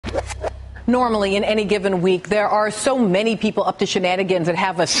Normally, in any given week, there are so many people up to shenanigans that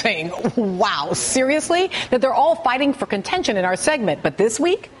have us saying, wow, seriously? That they're all fighting for contention in our segment. But this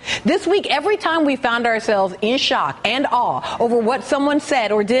week, every time we found ourselves in shock and awe over what someone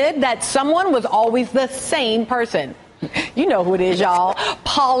said or did, that someone was always the same person. You know who it is, y'all.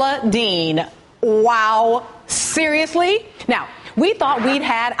 Paula Deen. Wow. Seriously? Now, we thought we'd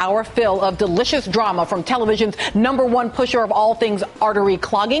had our fill of delicious drama from television's #1 pusher of all things artery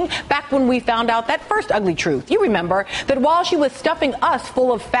clogging back when we found out that first ugly truth. You remember that while she was stuffing us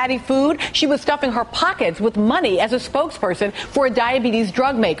full of fatty food, she was stuffing her pockets with money as a spokesperson for a diabetes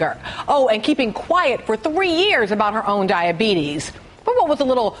drug maker. Oh, and keeping quiet for 3 years about her own diabetes. But what was a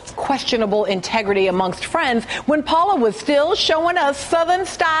little questionable integrity amongst friends when Paula was still showing us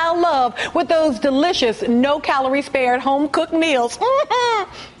Southern-style love with those delicious, no-calorie-spared home-cooked meals?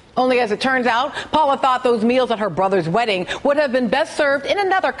 Only as it turns out, Paula thought those meals at her brother's wedding would have been best served in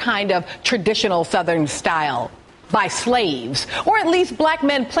another kind of traditional Southern style. By slaves, or at least black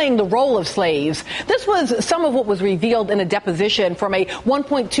men playing the role of slaves. This was some of what was revealed in a deposition from a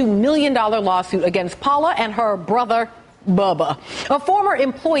 $1.2 million lawsuit against Paula and her brother, Bubba. A former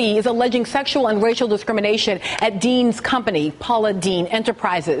employee is alleging sexual and racial discrimination at Deen's company, Paula Deen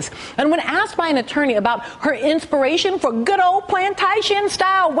Enterprises. And when asked by an attorney about her inspiration for good old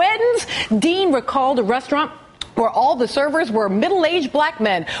plantation-style weddings, Deen recalled a restaurant where all the servers were middle-aged black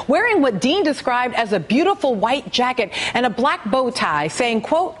men wearing what Deen described as a beautiful white jacket and a black bow tie, saying,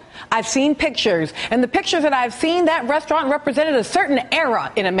 quote, I've seen pictures, and the pictures that I've seen, that restaurant represented a certain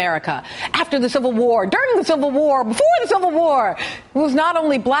era in America. After the Civil War, during the Civil War, before the Civil War. It was not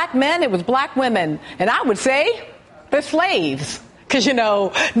only black men, it was black women. And I would say they're slaves. Because, you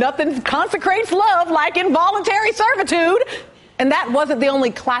know, nothing consecrates love like involuntary servitude. And that wasn't the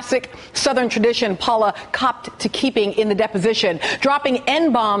only classic Southern tradition Paula copped to keeping in the deposition. Dropping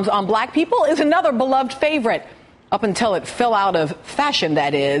N-bombs on black people is another beloved favorite. Up until it fell out of fashion,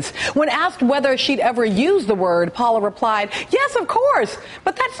 that is. When asked whether she'd ever used the word, Paula replied, yes, of course,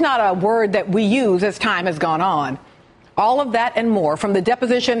 but that's not a word that we use as time has gone on. All of that and more from the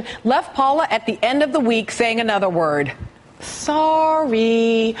deposition left Paula at the end of the week saying another word.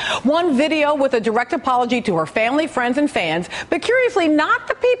 Sorry. One video with a direct apology to her family, friends, and fans, but curiously not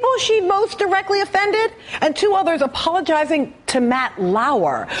the people she most directly offended, and 2 others apologizing to Matt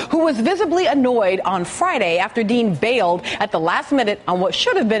Lauer, who was visibly annoyed on Friday after Deen bailed at the last minute on what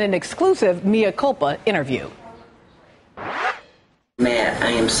should have been an exclusive mea culpa interview. Matt, I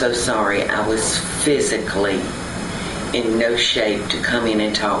am so sorry. I was physically in no shape to come in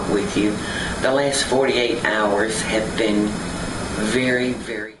and talk with you. The last 48 hours have been very,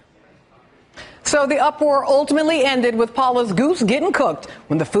 very... So the uproar ultimately ended with Paula's goose getting cooked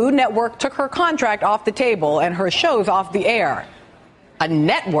when the Food Network took her contract off the table and her shows off the air. A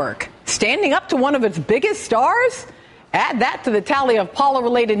network standing up to one of its biggest stars? Add that to the tally of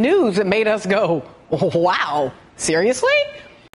Paula-related news that made us go, wow, seriously?